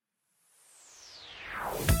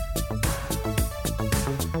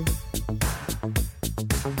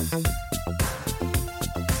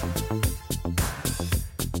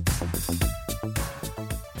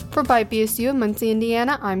For Byte BSU in Muncie,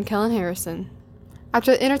 Indiana, I'm Kellen Harrison.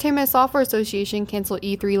 After the Entertainment Software Association canceled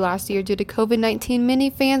E3 last year due to COVID-19,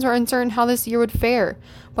 many fans were uncertain how this year would fare.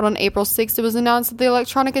 But on April 6th, it was announced that the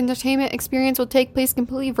electronic entertainment experience will take place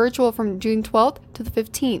completely virtual from June 12th to the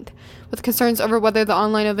 15th. With concerns over whether the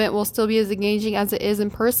online event will still be as engaging as it is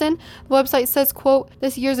in person, the website says, quote,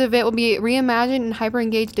 "This year's event will be a reimagined and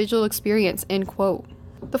hyper-engaged digital experience," end quote.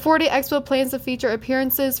 The 4-day expo plans to feature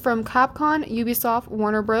appearances from Capcom, Ubisoft,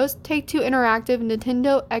 Warner Bros., Take-Two Interactive,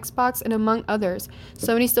 Nintendo, Xbox, and among others.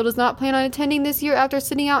 Sony still does not plan on attending this year after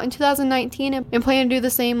sitting out in 2019 and plan to do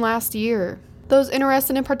the same last year. Those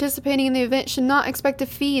interested in participating in the event should not expect a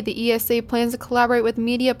fee. The ESA plans to collaborate with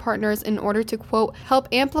media partners in order to, quote, "help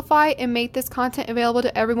amplify and make this content available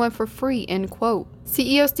to everyone for free," end quote.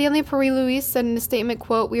 CEO Stanley Paré-Louis said in a statement,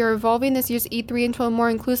 quote, "We are evolving this year's E3 into a more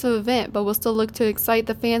inclusive event, but we'll still look to excite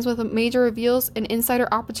the fans with major reveals and insider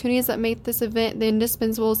opportunities that make this event the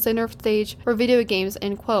indispensable center stage for video games,"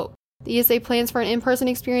 end quote. The ESA plans for an in-person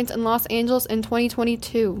experience in Los Angeles in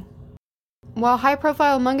 2022. While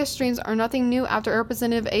high-profile Among Us streams are nothing new after a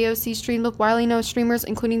representative AOC streamed with widely known streamers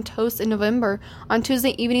including Toast in November, on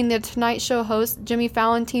Tuesday evening the Tonight Show host Jimmy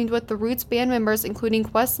Fallon teamed with the Roots band members including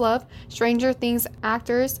Questlove, Stranger Things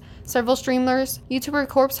actors, several streamers, YouTuber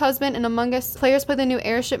Corpse Husband, and Among Us players play the new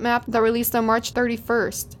airship map that released on March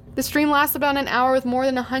 31st. The stream lasted about an hour with more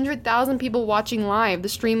than 100,000 people watching live. The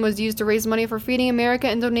stream was used to raise money for Feeding America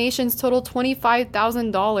and donations totaled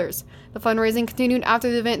 $25,000. The fundraising continued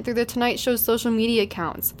after the event through The Tonight Show's social media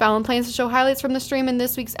accounts. Fallon plans to show highlights from the stream in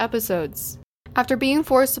this week's episodes. After being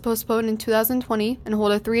forced to postpone in 2020 and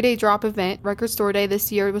hold a 3-day drop event, Record Store Day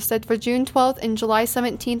this year was set for June 12th and July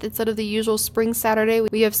 17th instead of the usual spring Saturday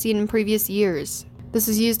we have seen in previous years. This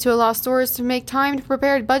is used to allow stores to make time to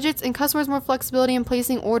prepare budgets and customers more flexibility in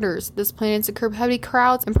placing orders. This plan is to curb heavy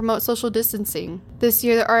crowds and promote social distancing. This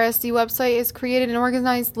year, the RSD website has created an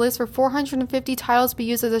organized list for 450 titles to be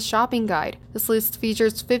used as a shopping guide. This list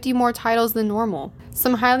features 50 more titles than normal.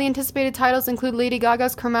 Some highly anticipated titles include Lady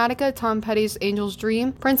Gaga's Chromatica, Tom Petty's Angel's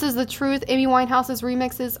Dream, Prince's The Truth, Amy Winehouse's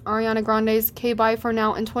remixes, Ariana Grande's K-Bye For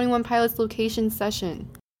Now, and 21 Pilots Location Session.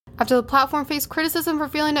 After the platform faced criticism for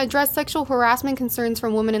failing to address sexual harassment concerns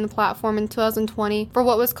from women in the platform in 2020 for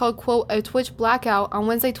what was called, quote, "a Twitch blackout," on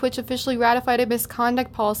Wednesday Twitch officially ratified a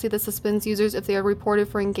misconduct policy that suspends users if they are reported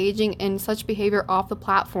for engaging in such behavior off the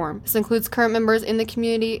platform. This includes current members in the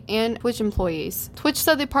community and Twitch employees. Twitch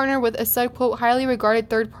said they partnered with a said, quote, "highly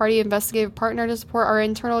regarded third-party investigative partner to support our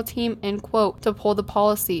internal team," end quote, to uphold the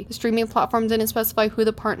policy. The streaming platform didn't specify who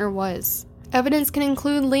the partner was. Evidence can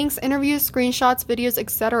include links, interviews, screenshots, videos,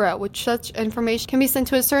 etc., which such information can be sent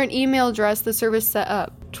to a certain email address the service set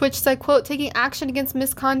up. Twitch said, quote, "taking action against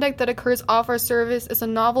misconduct that occurs off our service is a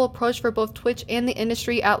novel approach for both Twitch and the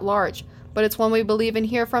industry at large, but it's one we believe and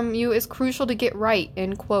hear from you is crucial to get right,"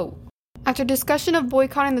 end quote. After discussion of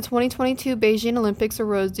boycotting the 2022 Beijing Olympics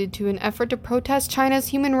arose due to an effort to protest China's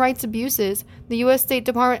human rights abuses, the U.S. State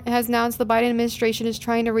Department has announced the Biden administration is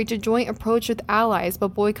trying to reach a joint approach with allies,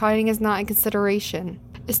 but boycotting is not in consideration.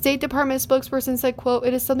 A State Department spokesperson said, quote,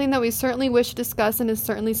 "It is something that we certainly wish to discuss and is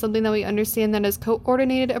certainly something that we understand that as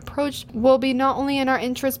coordinated approach will be not only in our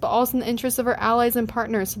interest but also in the interest of our allies and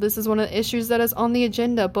partners, so this is one of the issues that is on the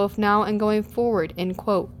agenda both now and going forward," end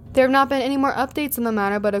quote. There have not been any more updates on the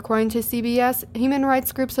matter, but according to CBS, human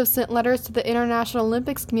rights groups have sent letters to the International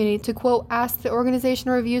Olympics community to, quote, "ask the organization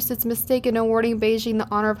to review its mistake in awarding Beijing the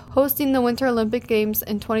honor of hosting the Winter Olympic Games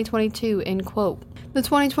in 2022, end quote. The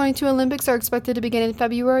 2022 Olympics are expected to begin in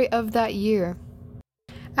February of that year.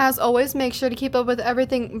 As always, make sure to keep up with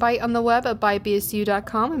everything Byte on the web at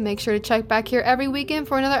bytebsu.com, and make sure to check back here every weekend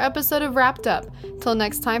for another episode of Wrapped Up. Till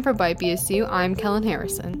next time, for Byte BSU, I'm Kellen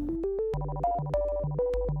Harrison.